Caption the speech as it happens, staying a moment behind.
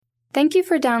Thank you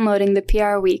for downloading the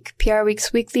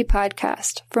PRWeek's weekly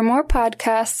podcast. For more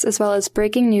podcasts as well as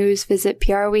breaking news, visit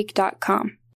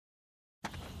PRWeek.com.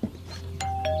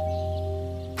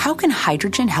 How can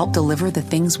hydrogen help deliver the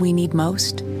things we need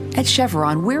most? At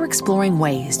Chevron, we're exploring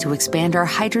ways to expand our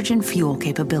hydrogen fuel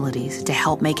capabilities to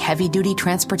help make heavy-duty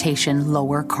transportation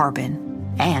lower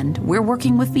carbon. And we're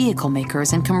working with vehicle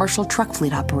makers and commercial truck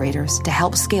fleet operators to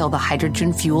help scale the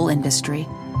hydrogen fuel industry.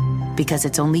 Because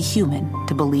it's only human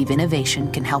to believe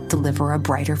innovation can help deliver a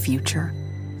brighter future.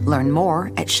 Learn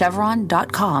more at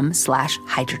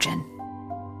chevron.com/hydrogen.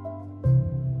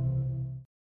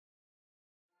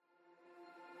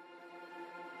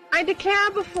 I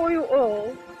declare before you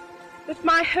all that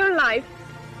my whole life,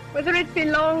 whether it be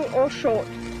long or short,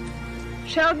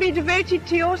 shall be devoted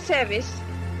to your service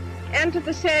and to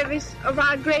the service of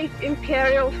our great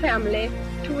imperial family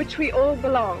to which we all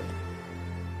belong.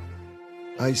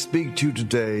 I speak to you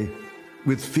today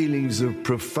with feelings of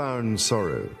profound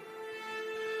sorrow.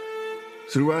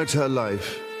 Throughout her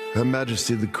life, Her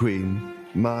Majesty the Queen,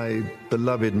 my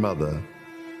beloved mother,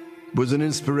 was an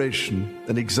inspiration,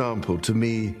 an example to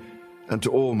me and to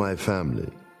all my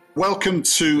family. Welcome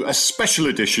to a special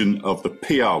edition of the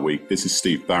PR Week. This is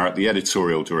Steve Barrett, the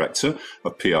editorial director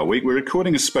of PR Week. We're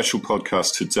recording a special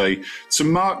podcast today to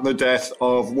mark the death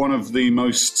of one of the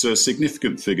most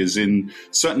significant figures in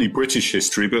certainly British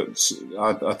history, but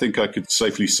I think I could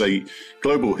safely say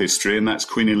global history, and that's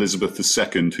Queen Elizabeth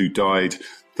II, who died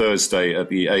Thursday at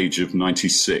the age of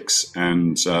 96.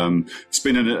 And it's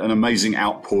been an amazing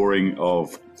outpouring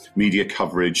of media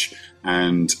coverage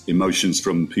and emotions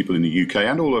from people in the UK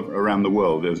and all around the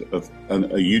world of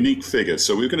a unique figure.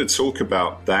 So we're going to talk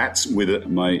about that with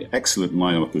my excellent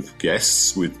lineup of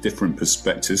guests with different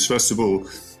perspectives. First of all,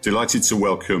 delighted to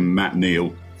welcome Matt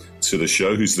Neale to the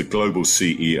show, who's the global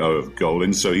CEO of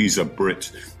Golin. So he's a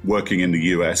Brit working in the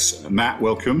US. Matt,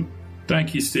 welcome.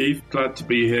 Thank you, Steve. Glad to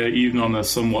be here, even on a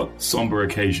somewhat somber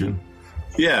occasion.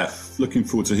 Yeah, looking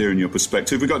forward to hearing your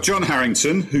perspective. We've got John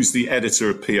Harrington, who's the editor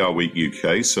of PRWeek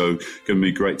UK, so going to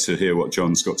be great to hear what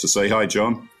John's got to say. Hi,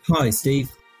 John. Hi, Steve.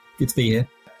 Good to be here.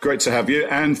 Great to have you.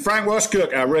 And Frank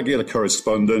Washkirk, our regular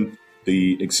correspondent,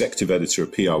 the executive editor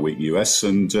of PRWeek US,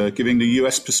 and giving the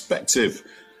US perspective.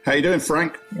 How you doing,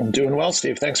 Frank? I'm doing well,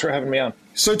 Steve. Thanks for having me on.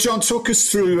 So, John, talk us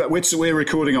through, we're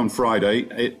recording on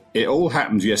Friday. It all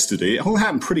happened yesterday. It all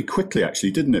happened pretty quickly,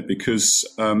 actually, didn't it? Because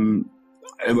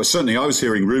certainly I was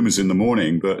hearing rumours in the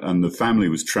morning, and the family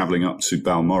was travelling up to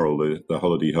Balmoral, the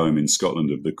holiday home in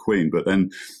Scotland of the Queen. But then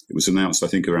it was announced, I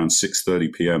think, around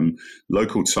 6:30 p.m.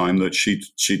 local time that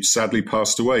she'd sadly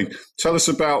passed away. Tell us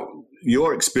about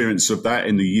your experience of that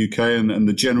in the UK and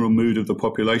the general mood of the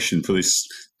population for this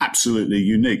absolutely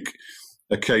unique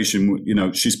occasion. You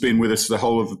know, she's been with us the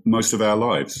whole of most of our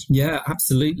lives. Yeah,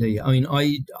 absolutely. I mean,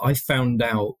 I found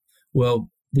out, well,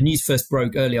 the news first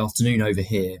broke early afternoon over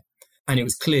here, and it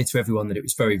was clear to everyone that it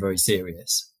was very, very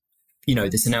serious. You know,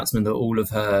 this announcement that all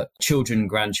of her children and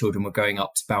grandchildren were going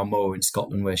up to Balmoral in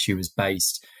Scotland, where she was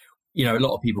based. You know, a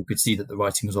lot of people could see that the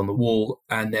writing was on the wall,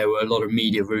 and there were a lot of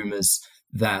media rumours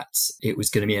that it was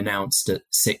going to be announced at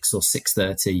 6 or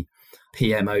 6:30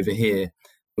 p.m. over here,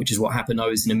 which is what happened. I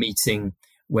was in a meeting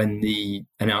when the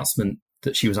announcement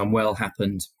that she was unwell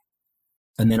happened.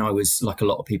 And then I was, like a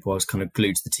lot of people, I was kind of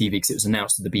glued to the TV because it was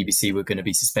announced that the BBC were going to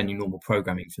be suspending normal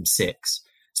programming from 6.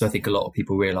 So I think a lot of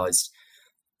people realised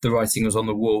the writing was on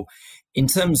the wall. In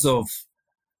terms of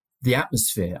the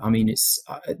atmosphere, I mean, it's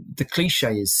the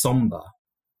cliche is sombre.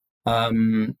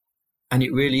 And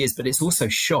it really is, but it's also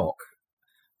shock.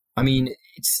 I mean,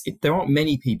 there aren't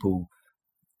many people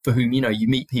for whom, you know, you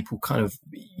meet people kind of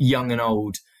young and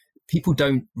old. People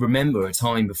don't remember a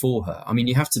time before her. I mean,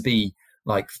 you have to be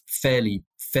like fairly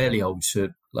old to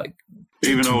like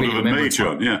even to older really than me,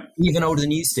 John. Yeah, even older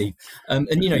than you, Steve. And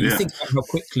you know, you think about how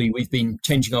quickly we've been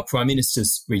changing our prime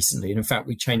ministers recently, and in fact,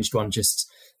 we changed one just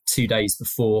 2 days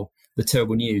before the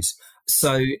terrible news.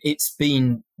 So it's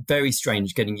been very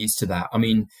strange getting used to that. I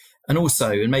mean, and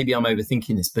also, and maybe I'm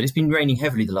overthinking this, but it's been raining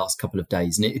heavily the last couple of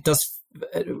days, and it does.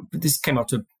 This came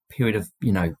after a period of,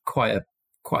 you know, quite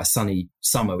a sunny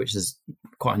summer, which is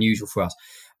quite unusual for us.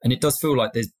 And it does feel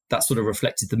like that sort of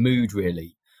reflected the mood,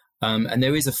 really. And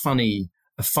there is a funny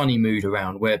mood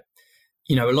around where,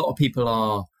 you know, a lot of people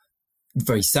are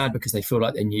very sad because they feel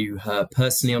like they knew her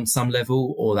personally on some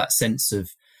level, or that sense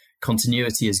of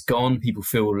continuity is gone. People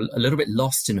feel a little bit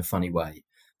lost in a funny way.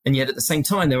 And yet at the same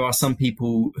time, there are some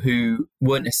people who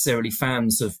weren't necessarily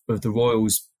fans of the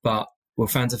royals, but were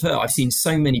fans of her. I've seen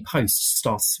so many posts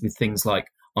start with things like,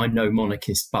 I'm no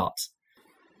monarchist, but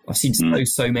I've seen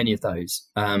so many of those.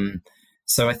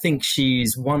 So I think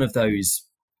she's one of those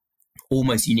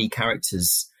almost unique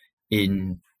characters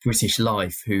in British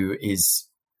life who is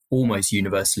almost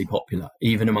universally popular,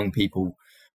 even among people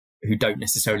who don't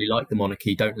necessarily like the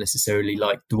monarchy, don't necessarily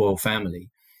like the royal family.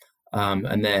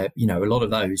 And they're, a lot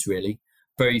of those really.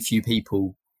 Very few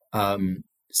people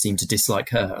seem to dislike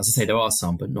her. As I say, there are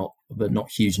some, but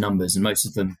not huge numbers. And most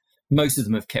of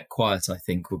them have kept quiet, I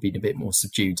think, or been a bit more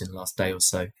subdued in the last day or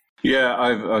so. Yeah,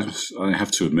 I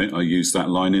have to admit, I used that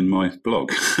line in my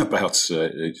blog about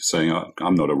saying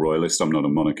I'm not a royalist, I'm not a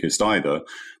monarchist either.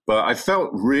 But I felt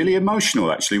really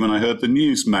emotional, actually, when I heard the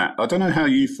news, Matt. I don't know how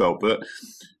you felt, but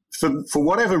for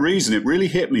whatever reason, it really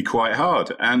hit me quite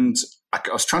hard. And I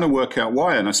was trying to work out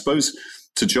why. And I suppose,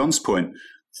 to John's point,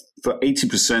 for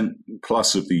 80%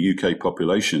 plus of the UK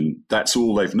population, that's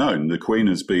all they've known. The Queen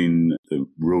has been the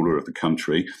ruler of the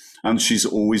country, and she's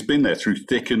always been there through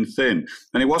thick and thin.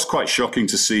 And it was quite shocking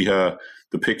to see the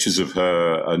pictures of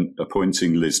her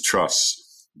appointing Liz Truss,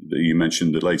 that you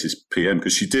mentioned, the latest PM,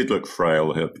 because she did look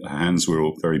frail. Her hands were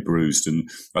all very bruised, and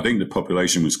I think the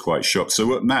population was quite shocked.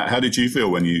 So, Matt, how did you feel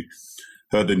when you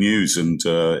heard the news and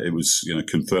it was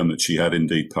confirmed that she had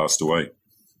indeed passed away?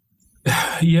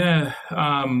 Yeah,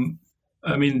 I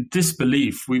mean,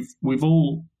 disbelief. We've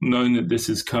all known that this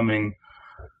has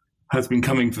been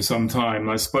coming for some time.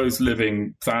 I suppose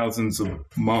living thousands of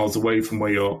miles away from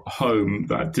where you're home,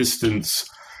 that distance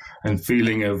and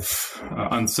feeling of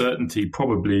uncertainty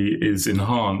probably is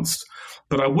enhanced.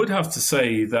 But I would have to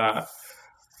say that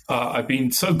I've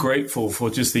been so grateful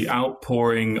for just the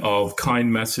outpouring of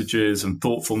kind messages and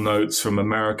thoughtful notes from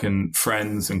American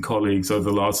friends and colleagues over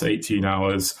the last 18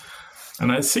 hours.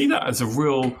 And I see that as a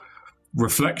real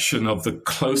reflection of the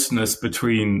closeness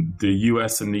between the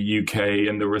US and the UK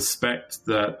and the respect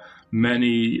that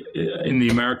many in the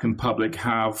American public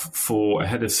have for a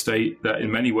head of state that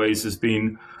in many ways has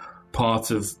been part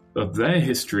of their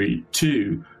history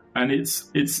too. And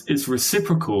it's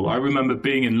reciprocal. I remember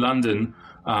being in London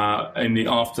in the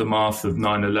aftermath of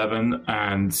 9/11,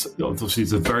 and obviously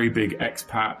there's a very big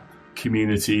expat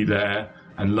community there,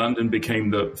 and London became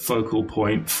the focal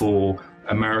point for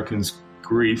Americans'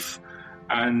 grief.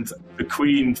 And the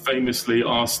Queen famously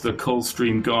asked the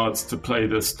Coldstream Guards to play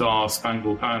the Star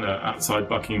Spangled Banner outside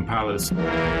Buckingham Palace.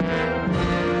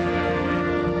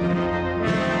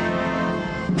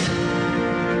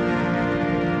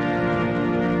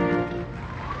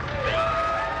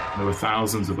 There were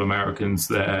thousands of Americans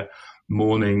there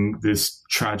mourning this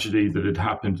tragedy that had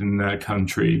happened in their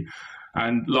country.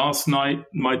 And last night,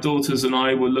 my daughters and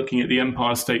I were looking at the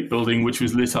Empire State Building, which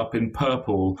was lit up in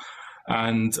purple.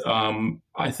 And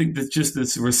I think that just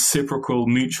this reciprocal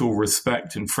mutual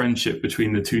respect and friendship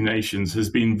between the two nations has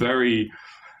been very,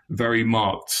 very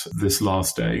marked this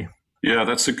last day. Yeah,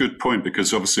 that's a good point,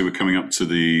 because obviously we're coming up to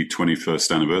the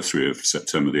 21st anniversary of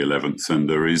September the 11th. And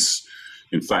there is,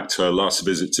 in fact, her last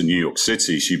visit to New York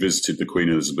City, she visited the Queen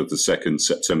Elizabeth II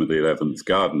September the 11th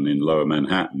Garden in Lower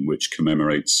Manhattan, which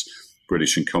commemorates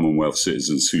British and Commonwealth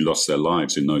citizens who lost their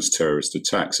lives in those terrorist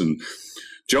attacks. And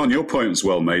John, your point was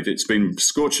well made. It's been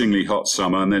scorchingly hot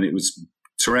summer, and then it was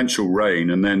torrential rain.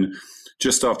 And then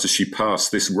just after she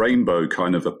passed, this rainbow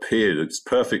kind of appeared. This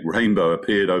perfect rainbow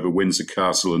appeared over Windsor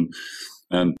Castle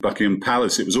and Buckingham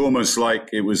Palace. It was almost like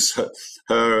it was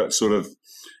her sort of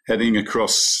heading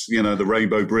across, the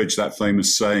Rainbow Bridge, that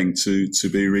famous saying, to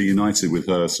be reunited with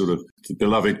her sort of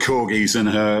beloved corgis and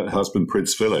her husband,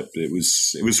 Prince Philip. It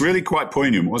was really quite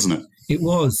poignant, wasn't it? It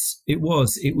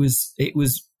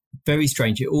was very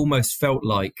strange. It almost felt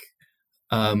like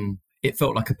a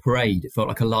parade. It felt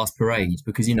like a last parade,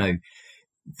 because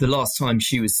the last time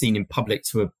she was seen in public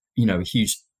to a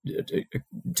huge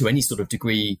to any sort of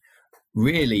degree,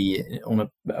 really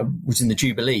was in the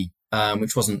Jubilee,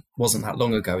 which wasn't that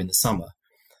long ago in the summer,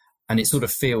 and it sort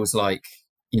of feels like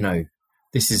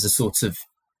this is a sort of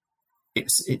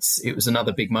it was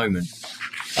another big moment,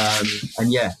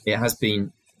 and yeah, it has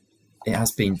been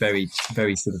very,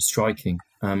 very sort of striking.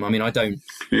 I mean, I don't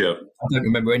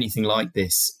remember anything like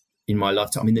this in my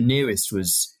lifetime. I mean, the nearest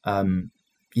was,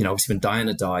 obviously when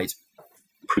Diana died.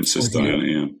 Princess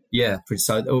Diana, yeah.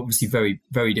 So obviously very,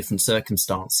 very different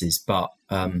circumstances, but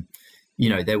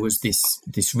there was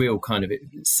this real kind of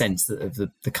sense that of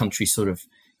the country sort of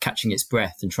catching its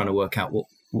breath and trying to work out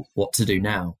what to do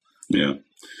now. Yeah.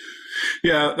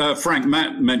 Yeah, Frank,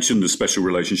 Matt mentioned the special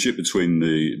relationship between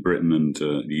Britain and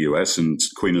the US, and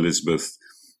Queen Elizabeth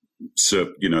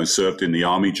served in the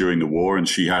army during the war, and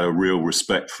she had a real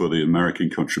respect for the American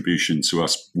contribution to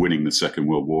us winning the Second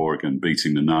World War and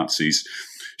beating the Nazis.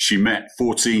 She met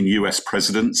 14 US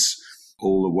presidents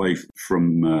all the way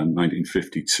from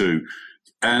 1952.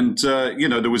 And,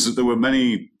 there were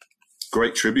many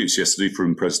great tributes yesterday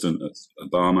from President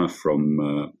Obama,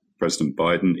 from President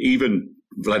Biden, even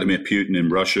Vladimir Putin in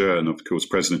Russia, and of course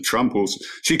President Trump. Also,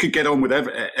 she could get on with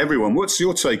everyone. What's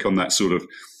your take on that sort of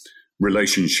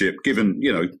relationship? Given,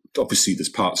 obviously there's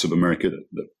parts of America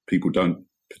that people don't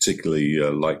particularly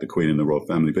like the Queen and the royal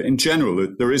family, but in general,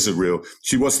 there is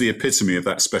she was the epitome of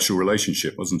that special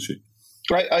relationship, wasn't she?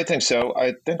 I think so.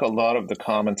 I think a lot of the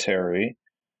commentary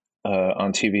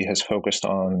on TV has focused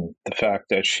on the fact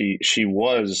that she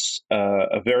was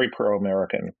a very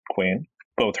pro-American queen.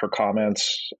 Both her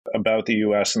comments about the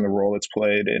U.S. and the role it's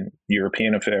played in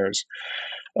European affairs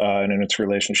and in its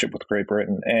relationship with Great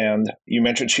Britain. And you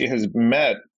mentioned she has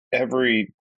met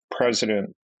every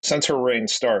president since her reign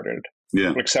started,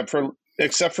 except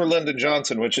for Lyndon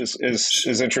Johnson, which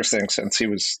is interesting since he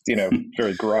was,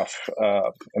 very gruff.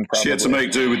 And probably, she had to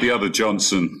make do with the other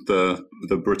Johnson,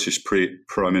 the British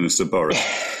Prime Minister Boris.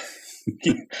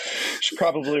 She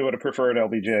probably would have preferred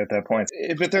LBJ at that point.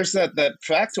 But there's that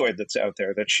factoid that's out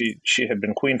there that she had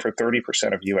been queen for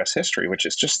 30% of U.S. history, which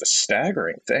is just a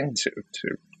staggering thing to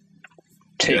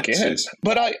take in.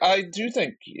 But I do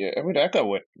think, I would echo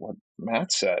what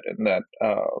Matt said, in that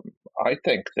I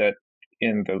think that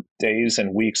in the days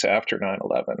and weeks after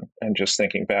 9/11, and just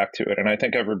thinking back to it, and I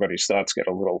think everybody's thoughts get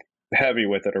a little heavy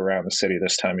with it around the city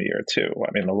this time of year too. I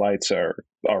mean, the lights are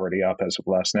already up as of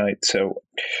last night. So,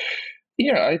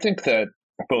 I think that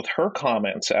both her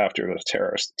comments after the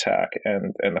terrorist attack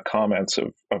and the comments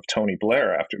of Tony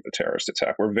Blair after the terrorist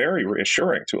attack were very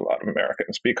reassuring to a lot of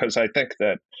Americans, because I think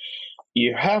that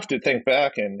you have to think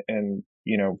back and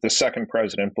the second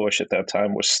President Bush at that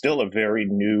time was still a very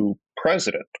new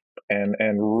president and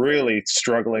really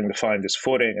struggling to find his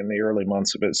footing in the early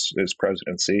months of his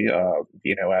presidency,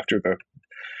 after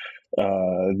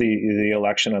the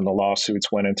election and the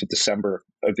lawsuits went into December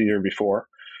of the year before.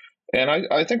 And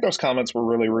I think those comments were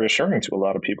really reassuring to a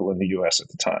lot of people in the U.S. at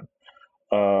the time.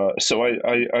 So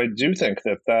I do think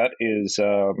that is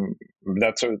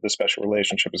the special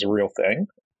relationship is a real thing.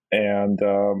 And,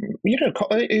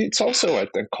 it's also, I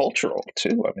think, cultural,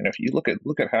 too. I mean, if you look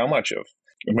at how much of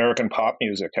American pop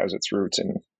music has its roots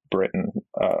in Britain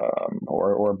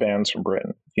or bands from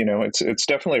Britain, it's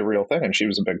definitely a real thing. And she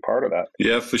was a big part of that.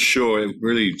 Yeah, for sure. It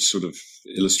really sort of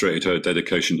illustrated her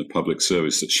dedication to public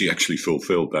service, that she actually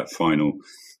fulfilled that final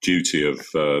duty of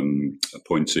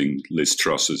appointing Liz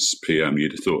Truss as PM.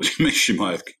 You'd have thought she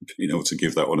might have been able to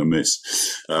give that one a miss.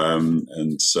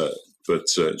 But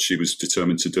she was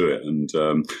determined to do it.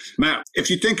 And Matt, if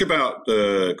you think about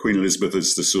Queen Elizabeth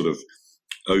as the sort of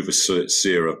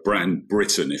overseer of brand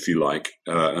Britain, if you like,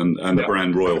 and the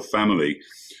brand royal family,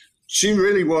 she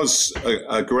really was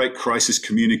a great crisis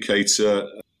communicator,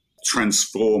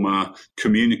 transformer,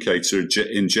 communicator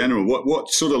in general. What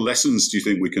sort of lessons do you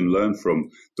think we can learn from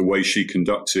the way she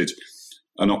conducted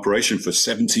an operation for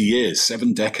 70 years,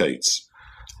 7 decades?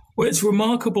 Well, it's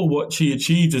remarkable what she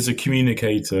achieved as a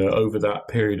communicator over that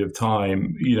period of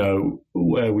time,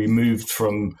 where we moved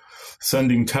from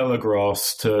sending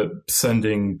telegraphs to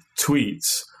sending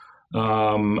tweets,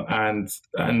 and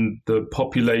the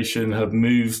population have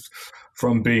moved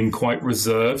from being quite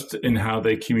reserved in how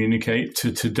they communicate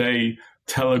to today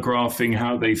telegraphing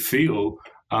how they feel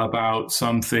about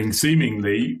something,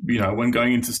 seemingly, when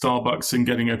going into Starbucks and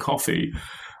getting a coffee.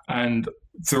 And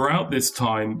throughout this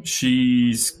time,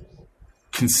 she's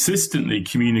consistently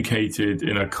communicated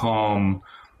in a calm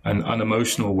and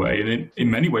unemotional way. And in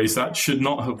many ways, that should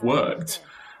not have worked.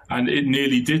 And it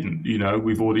nearly didn't.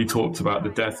 We've already talked about the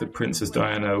death of Princess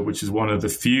Diana, which is one of the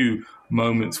few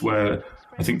moments where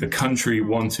I think the country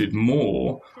wanted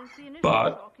more.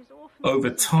 But over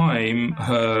time,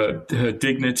 her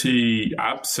dignity,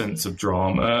 absence of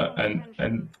drama,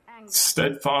 and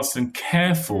steadfast and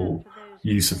careful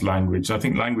use of language, I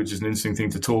think language is an interesting thing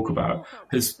to talk about,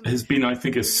 has been, I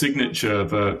think, a signature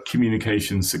of a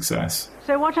communication success.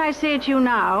 So what I say to you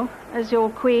now, as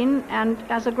your queen and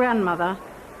as a grandmother,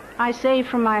 I say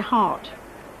from my heart.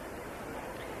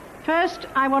 First,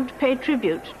 I want to pay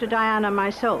tribute to Diana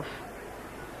myself.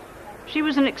 She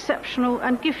was an exceptional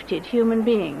and gifted human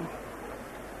being.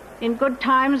 In good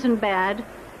times and bad,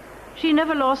 she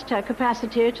never lost her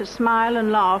capacity to smile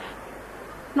and laugh,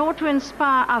 nor to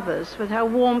inspire others with her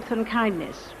warmth and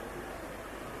kindness.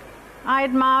 I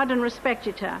admired and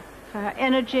respected her for her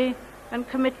energy and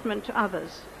commitment to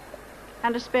others,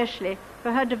 and especially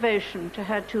for her devotion to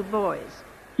her 2 boys.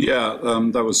 Yeah,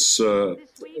 that was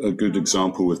a good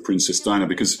example with Princess Diana,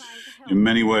 because in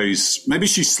many ways, maybe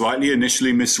she slightly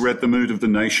initially misread the mood of the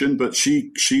nation, but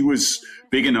she was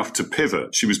big enough to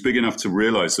pivot. She was big enough to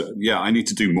realize that, yeah, I need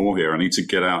to do more here. I need to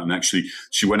get out. And actually,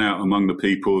 she went out among the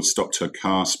people, stopped her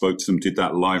car, spoke to them, did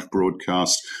that live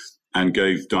broadcast, and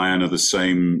gave Diana the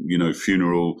same,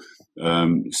 funeral,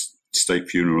 state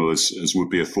funeral as would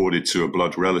be afforded to a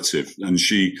blood relative. And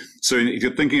so if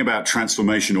you're thinking about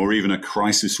transformation or even a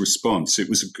crisis response, it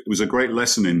was a great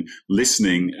lesson in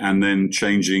listening and then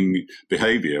changing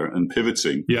behavior and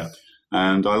pivoting. Yeah.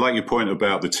 And I like your point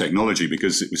about the technology,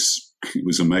 because it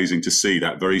was amazing to see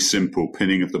that very simple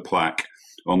pinning of the plaque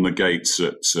on the gates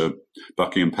at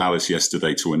Buckingham Palace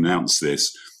yesterday to announce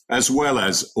this, as well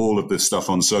as all of the stuff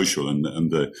on social and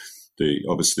the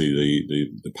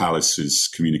palace's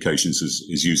communications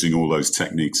is using all those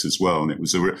techniques as well. And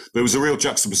there was a real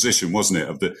juxtaposition, wasn't it,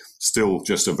 of the still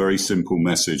just a very simple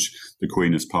message. The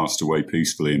Queen has passed away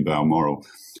peacefully in Balmoral.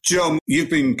 John, you've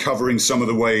been covering some of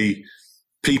the way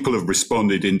people have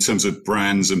responded in terms of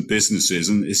brands and businesses,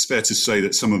 and it's fair to say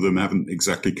that some of them haven't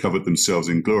exactly covered themselves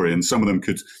in glory, and some of them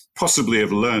could possibly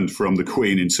have learned from the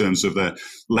Queen in terms of their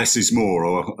less is more,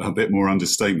 or a bit more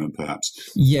understatement,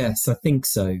 perhaps. Yes, I think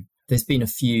so. There's been a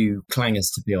few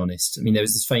clangers, to be honest. I mean, there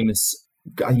was this famous,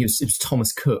 it was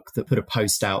Thomas Cook that put a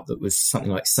post out that was something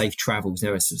like Safe Travels.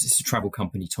 It's a travel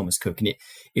company, Thomas Cook, and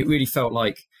it really felt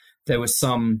like there were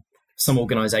some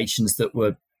organisations that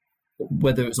were,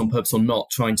 whether it was on purpose or not,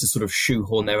 trying to sort of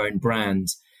shoehorn their own brand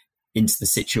into the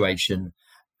situation,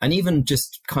 and even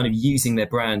just kind of using their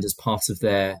brand as part of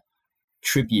their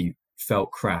tribute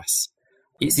felt crass.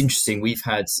 It's interesting. We've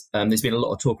had, there's been a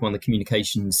lot of talk around the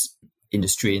communications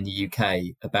industry in the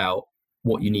UK about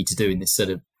what you need to do in this sort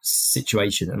of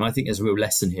situation. And I think there's a real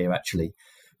lesson here, actually,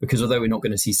 because although we're not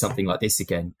going to see something like this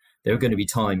again, there are going to be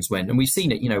times when, and we've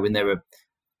seen it, when there are,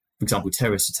 for example,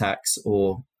 terrorist attacks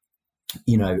or,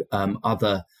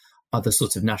 other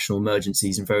sorts of national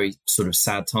emergencies and very sort of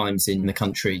sad times in the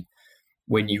country,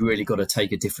 when you really got to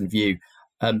take a different view.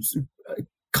 Times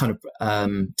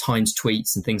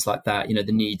tweets and things like that,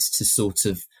 the need to sort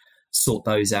of sort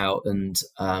those out and,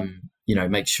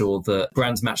 make sure that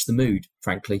brands match the mood,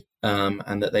 frankly,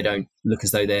 and that they don't look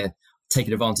as though they're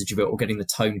taking advantage of it or getting the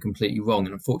tone completely wrong.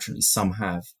 And unfortunately, some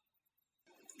have.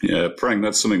 Yeah, Prank,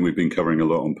 that's something we've been covering a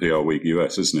lot on PRWeek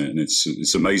US, isn't it? And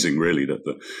it's amazing, really, that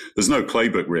there's no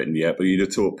playbook written yet, but you'd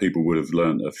have thought people would have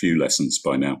learned a few lessons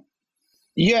by now.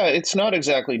 Yeah, it's not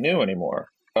exactly new anymore.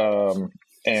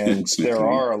 And there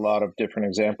are a lot of different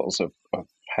examples of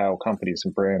how companies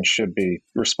and brands should be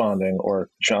responding, or,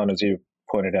 John, as you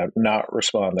pointed out, not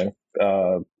responding,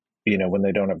 when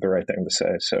they don't have the right thing to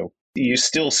say. So you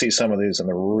still see some of these in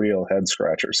the real head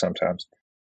scratchers sometimes.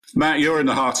 Matt, you're in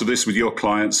the heart of this with your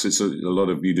clients. It's a lot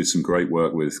of you did some great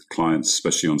work with clients,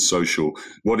 especially on social.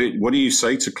 What do you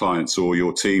say to clients or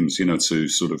your teams, to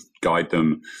sort of guide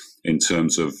them in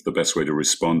terms of the best way to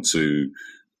respond to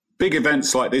big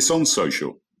events like this on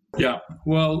social? Yeah,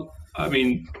 well, I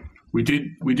mean, we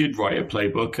did write a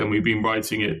playbook, and we've been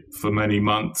writing it for many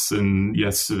months. And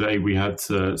yesterday we had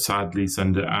to sadly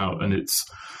send it out, and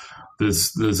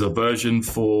there's a version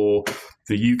for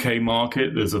the UK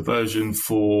market, there's a version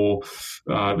for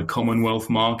the Commonwealth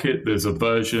market, there's a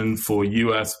version for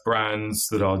US brands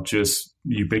that are just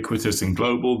ubiquitous and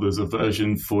global, there's a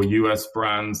version for US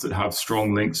brands that have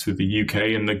strong links with the UK,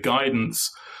 and the guidance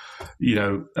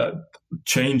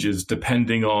changes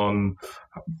depending on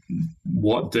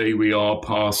what day we are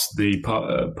past the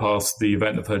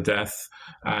event of her death,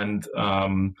 and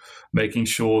making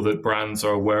sure that brands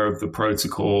are aware of the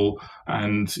protocol,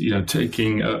 and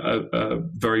taking a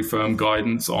very firm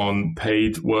guidance on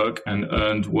paid work and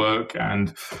earned work.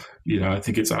 And I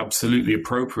think it's absolutely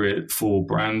appropriate for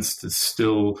brands to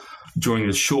still, during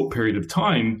a short period of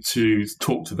time, to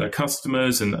talk to their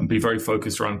customers and be very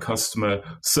focused around customer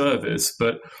service.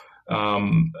 But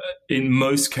in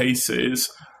most cases,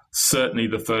 certainly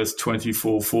the first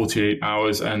 24, 48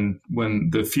 hours, and when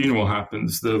the funeral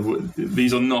happens,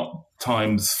 these are not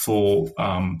times for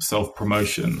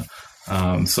self-promotion.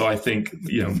 So I think,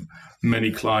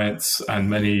 many clients and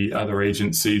many other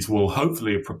agencies will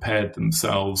hopefully have prepared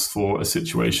themselves for a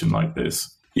situation like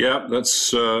this. Yeah, that's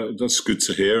good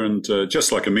to hear. And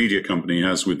just like a media company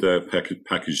has with their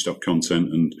packaged up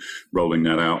content and rolling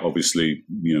that out, obviously,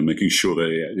 making sure that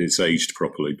it's aged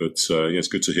properly. But it's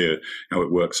good to hear how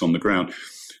it works on the ground.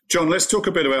 John, let's talk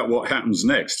a bit about what happens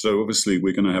next. So obviously,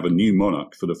 we're going to have a new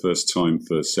monarch for the first time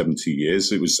for 70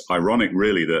 years. It was ironic,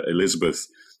 really, that Elizabeth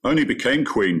only became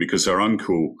queen because her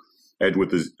uncle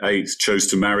Edward VIII chose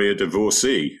to marry a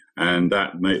divorcee, and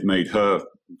that made her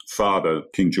father,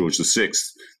 King George VI,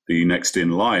 the next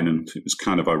in line. And it was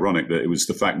kind of ironic that it was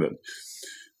the fact that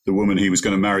the woman he was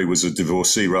going to marry was a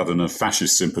divorcee rather than a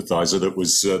fascist sympathizer that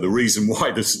was the reason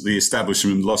why the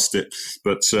establishment lost it.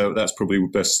 But that's probably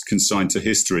best consigned to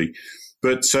history.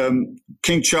 But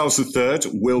King Charles III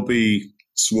will be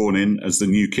sworn in as the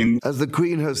new king. As the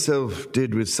Queen herself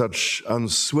did with such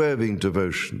unswerving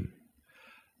devotion,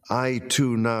 I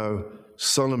too now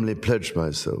solemnly pledge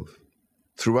myself,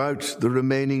 throughout the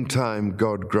remaining time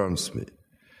God grants me,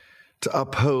 to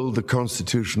uphold the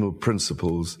constitutional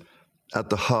principles at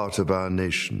the heart of our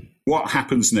nation. What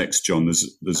happens next, John?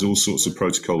 There's all sorts of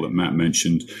protocol that Matt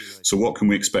mentioned. So what can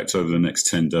we expect over the next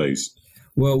 10 days?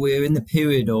 Well, we're in the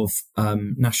period of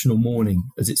national mourning,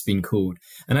 as it's been called.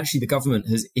 And actually, the government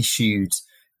has issued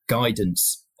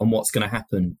guidance on what's going to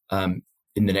happen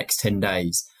in the next 10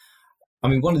 days. I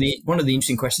mean, one of the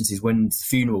interesting questions is when's the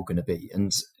funeral going to be?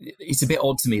 And it's a bit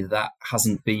odd to me that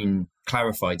hasn't been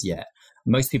clarified yet.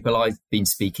 Most people I've been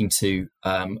speaking to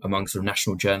among sort of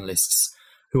national journalists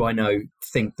who I know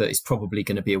think that it's probably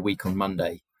going to be a week on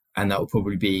Monday, and that will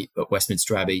probably be at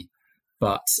Westminster Abbey.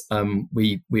 But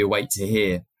we await to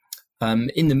hear.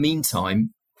 In the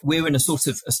meantime, we're in a sort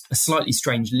of a slightly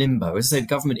strange limbo. As I say, the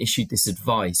government issued this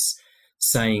advice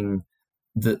saying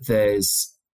that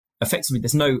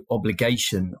there's no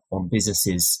obligation on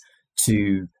businesses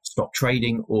to stop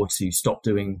trading or to stop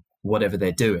doing whatever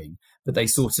they're doing. But they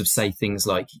sort of say things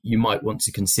like, you might want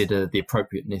to consider the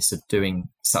appropriateness of doing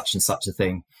such and such a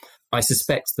thing. I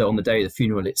suspect that on the day of the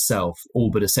funeral itself,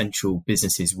 all but essential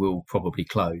businesses will probably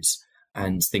close,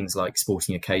 and things like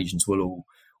sporting occasions will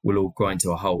all grind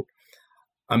to a halt.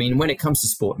 I mean, when it comes to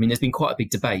sport, I mean, there's been quite a big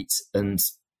debate, and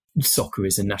soccer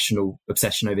is a national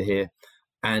obsession over here.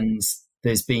 And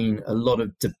there's been a lot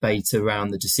of debate around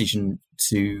the decision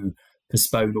to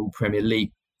postpone all Premier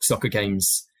League soccer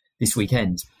games this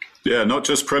weekend. Yeah, not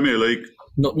just Premier League.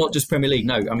 Not just Premier League.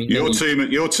 No, I mean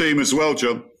your team as well,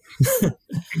 John.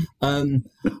 I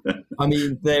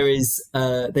mean, there's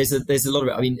a lot of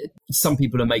it. I mean, some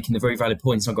people are making the very valid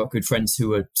points. I've got good friends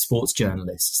who are sports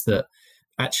journalists that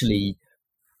actually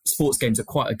sports games are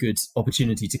quite a good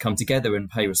opportunity to come together and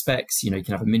pay respects. You know, you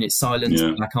can have a minute's silence,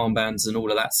 black armbands, and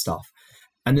all of that stuff.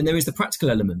 And then there is the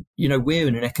practical element. You know, we're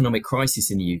in an economic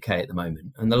crisis in the UK at the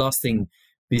moment, and the last thing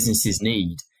businesses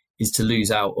need is to lose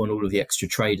out on all of the extra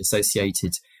trade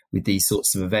associated with these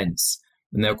sorts of events.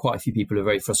 And there are quite a few people who are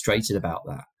very frustrated about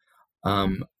that.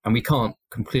 And we can't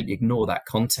completely ignore that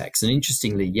context. And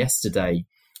interestingly, yesterday,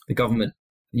 the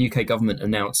UK government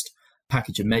announced a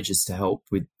package of measures to help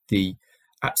with the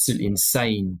absolutely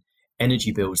insane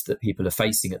energy bills that people are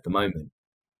facing at the moment.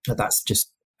 That's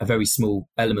just a very small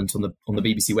element on the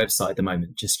BBC website at the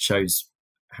moment. Just shows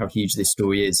how huge this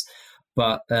story is.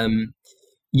 But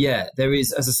there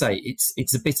is, as I say,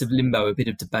 it's a bit of limbo, a bit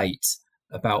of debate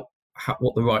about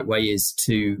what the right way is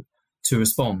to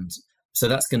respond. So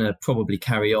that's going to probably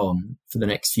carry on for the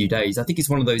next few days. I think it's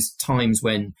one of those times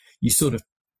when you sort of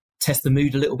test the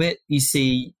mood a little bit. You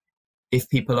see if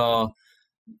people are,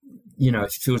 if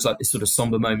it feels like this sort of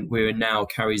somber moment we're in now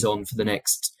carries on for the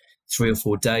next 3 or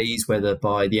 4 days, whether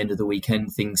by the end of the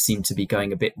weekend things seem to be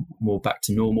going a bit more back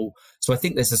to normal. So I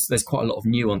think there's quite a lot of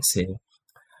nuance here.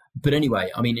 But anyway,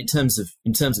 I mean, in terms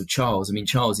of Charles, I mean,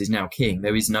 Charles is now king.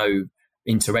 There is no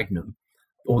interregnum,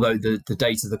 although the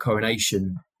date of the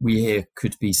coronation we hear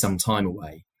could be some time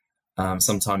away,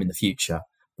 sometime in the future.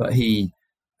 But he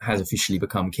has officially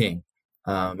become king,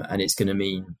 and it's going to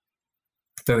mean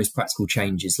various practical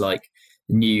changes like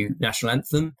the new national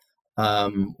anthem,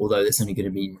 although that's only going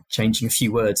to mean changing a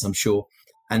few words, I'm sure,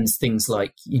 and things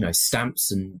like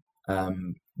stamps and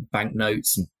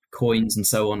banknotes and coins and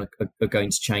so on are going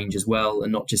to change as well,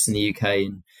 and not just in the UK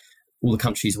and all the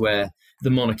countries where the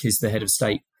monarch is the head of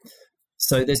state.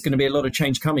 So there's going to be a lot of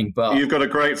change coming. But you've got a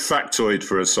great factoid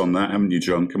for us on that, haven't you,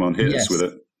 John? Come on, hit us with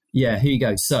it. Yeah, here you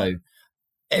go. So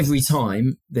every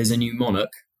time there's a new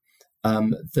monarch,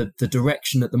 the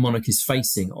direction that the monarch is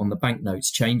facing on the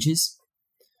banknotes changes.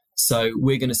 So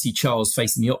we're going to see Charles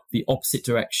facing the opposite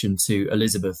direction to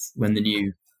Elizabeth when the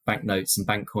new banknotes and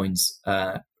bank coins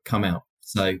come out.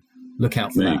 So look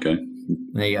out for that. There you go.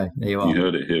 There you go. There you are. You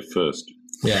heard it here first.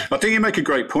 Yeah, I think you make a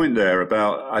great point there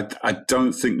about I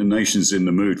don't think the nation's in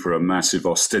the mood for a massive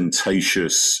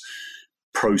ostentatious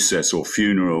process or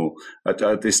funeral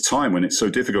at this time when it's so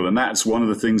difficult. And that's one of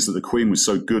the things that the Queen was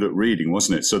so good at reading,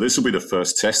 wasn't it? So this will be the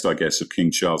first test, I guess, of King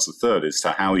Charles III as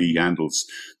to how he handles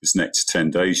this next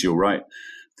 10 days. You're right.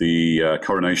 the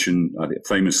coronation,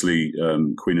 famously,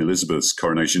 Queen Elizabeth's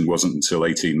coronation wasn't until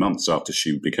 18 months after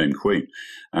she became queen.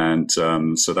 And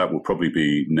so that will probably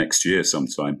be next year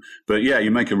sometime. But yeah,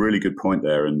 you make a really good point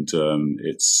there. And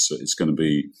it's going to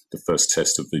be the first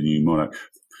test of the new monarch.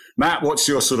 Matt, what's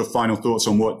your sort of final thoughts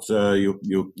on what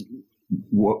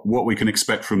what we can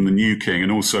expect from the new king,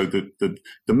 and also the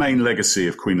main legacy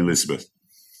of Queen Elizabeth?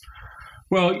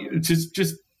 Well,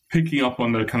 just picking up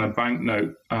on the kind of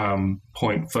banknote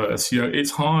point first,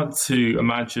 it's hard to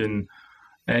imagine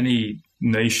any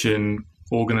nation,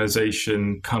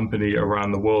 organization, company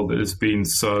around the world that has been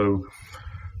so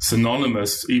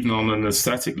synonymous, even on an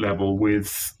aesthetic level,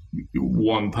 with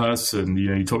one person.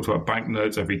 You talked about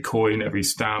banknotes, every coin, every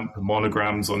stamp,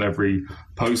 monograms on every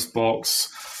post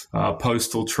box,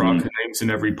 postal truck, names in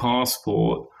every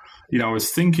passport. I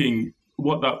was thinking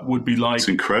what that would be like. It's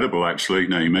incredible, actually,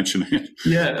 now you mention it.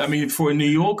 Yeah, I mean, for a New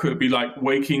Yorker, it'd be like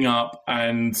waking up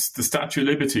and the Statue of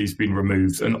Liberty has been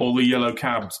removed and all the yellow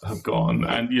cabs have gone,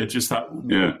 and just that,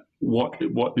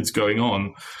 what is going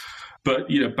on. But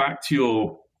back to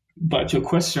your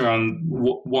question around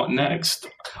what next.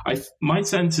 My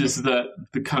sense is that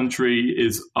the country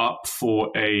is up for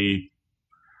a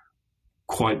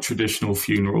quite traditional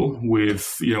funeral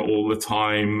with all the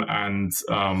time and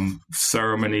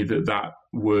ceremony that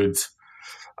would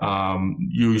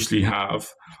usually have.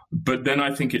 But then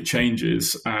I think it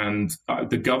changes, and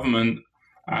the government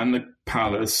and the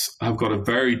palace have got a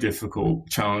very difficult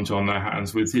challenge on their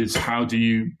hands, with how do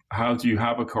you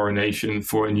have a coronation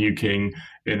for a new king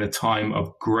in a time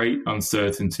of great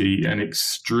uncertainty and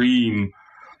extreme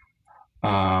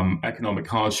economic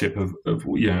hardship of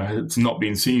it's not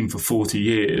been seen for 40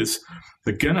 years.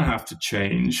 They're going to have to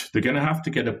change. They're going to have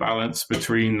to get a balance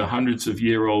between the hundreds of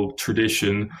year old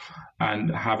tradition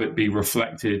and have it be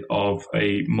reflected of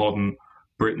a modern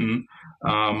Britain.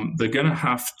 They're going to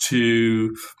have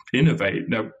to innovate.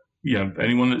 Now,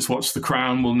 anyone that's watched The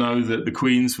Crown will know that the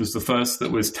Queen's was the first that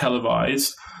was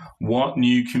televised. What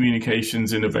new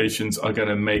communications innovations are going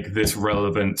to make this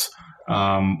relevant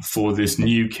for this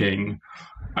new king?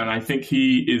 And I think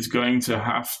he is going to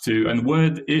have to, and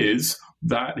word is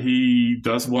that he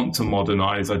does want to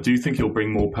modernize. I do think he'll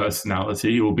bring more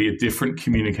personality. It will be a different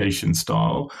communication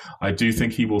style. I do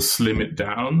think he will slim it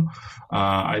down.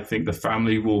 I think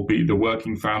the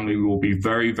working family will be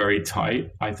very, very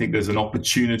tight. I think there's an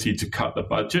opportunity to cut the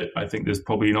budget. I think there's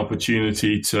probably an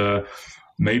opportunity to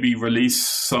maybe release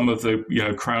some of the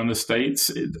Crown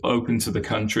estates open to the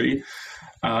country.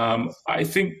 I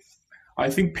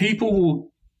think people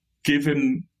will give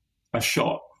him a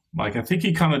shot. Like, I think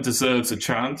he kind of deserves a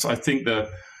chance. I think the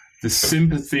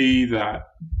sympathy that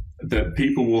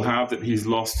people will have that he's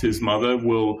lost his mother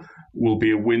will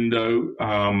be a window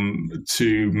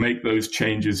to make those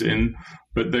changes in,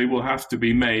 but they will have to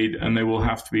be made, and they will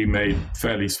have to be made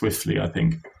fairly swiftly, I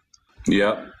think.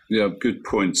 Yeah, good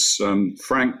points.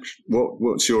 Frank,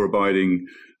 what's your abiding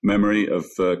memory of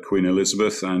Queen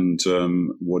Elizabeth, and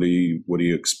what are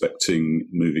you expecting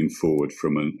moving forward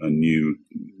from a new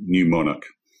monarch?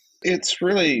 It's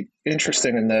really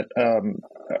interesting in that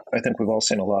I think we've all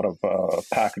seen a lot of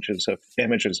packages of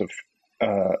images of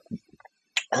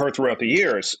her throughout the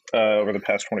years over the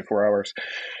past 24 hours.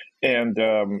 And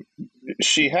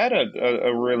she had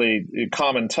a really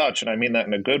common touch, and I mean that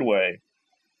in a good way,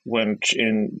 when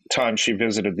in time she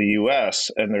visited the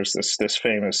U.S., and there's this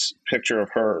famous picture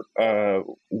of her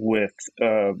with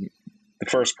the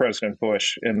first President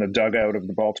Bush in the dugout of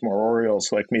the Baltimore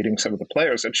Orioles, like meeting some of the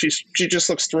players, and she just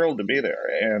looks thrilled to be there.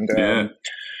 And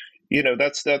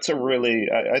that's a really,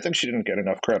 I think she didn't get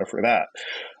enough credit for that.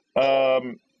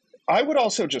 I would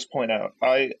also just point out,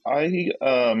 a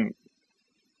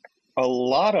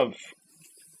lot of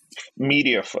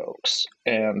media folks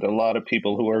and a lot of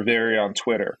people who are very on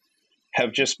Twitter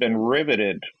have just been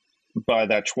riveted by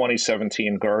that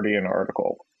 2017 Guardian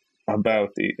article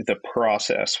about the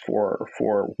process for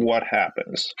what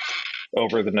happens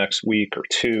over the next week or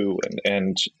two,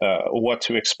 and what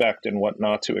to expect and what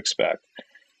not to expect.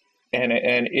 And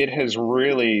it has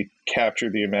really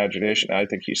captured the imagination. I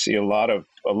think you see a lot of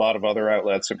other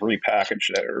outlets have repackaged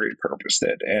it or repurposed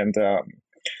it, and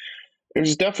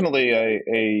there's definitely a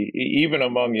even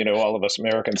among all of us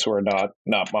Americans who are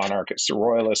not monarchists or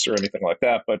royalists or anything like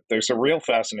that, but there's a real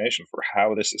fascination for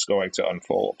how this is going to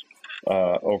unfold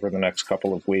over the next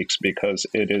couple of weeks, because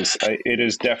it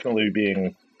is definitely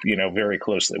being very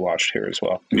closely watched here as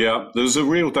well. Yeah, there's a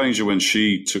real danger when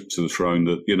she took to the throne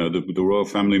that, the royal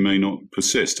family may not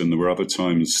persist. And there were other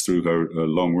times through her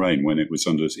long reign when it was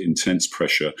under intense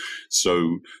pressure.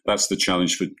 So that's the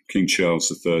challenge for King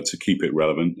Charles III, to keep it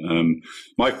relevant.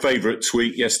 My favourite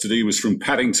tweet yesterday was from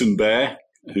Paddington Bear,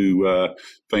 who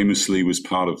famously was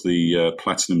part of the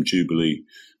Platinum Jubilee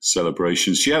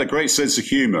celebrations. She had a great sense of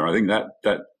humour. I think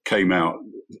that came out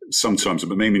sometimes,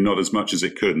 but maybe not as much as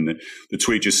it could. And the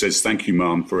tweet just says, "Thank you,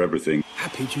 Mum, for everything."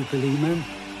 Happy Jubilee, Mum.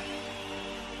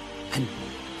 And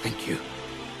thank you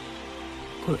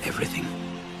for everything.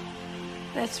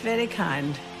 That's very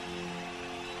kind.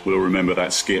 We'll remember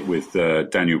that skit with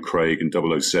Daniel Craig and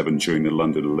 007 during the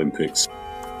London Olympics.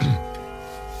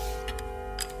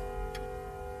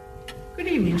 Good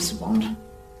evening, Sir Bond.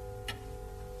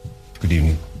 Good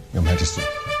evening, Your Majesty.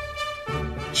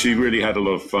 She really had a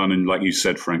lot of fun, and like you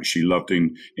said, Frank, she loved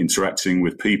interacting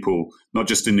with people, not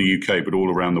just in the UK, but all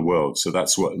around the world. So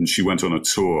that's and she went on a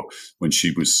tour when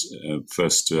she was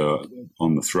first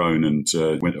on the throne, and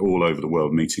went all over the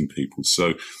world meeting people.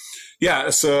 So, yeah,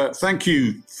 so thank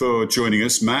you for joining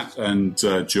us, Matt and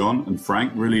John and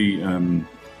Frank. Really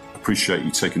appreciate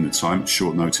you taking the time at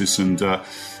short notice, and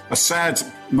a sad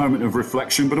moment of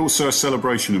reflection, but also a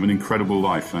celebration of an incredible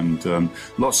life, and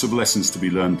lots of lessons to be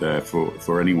learned there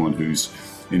for anyone who's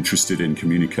interested in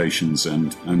communications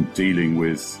and dealing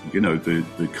with,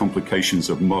 the complications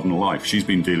of modern life. She's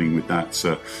been dealing with that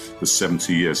for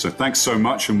 70 years. So thanks so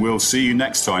much, and we'll see you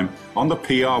next time on the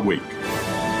PR Week.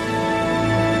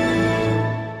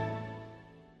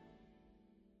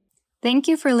 Thank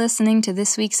you for listening to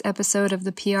this week's episode of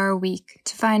the PR Week.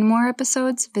 To find more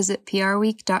episodes, visit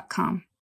PRWeek.com.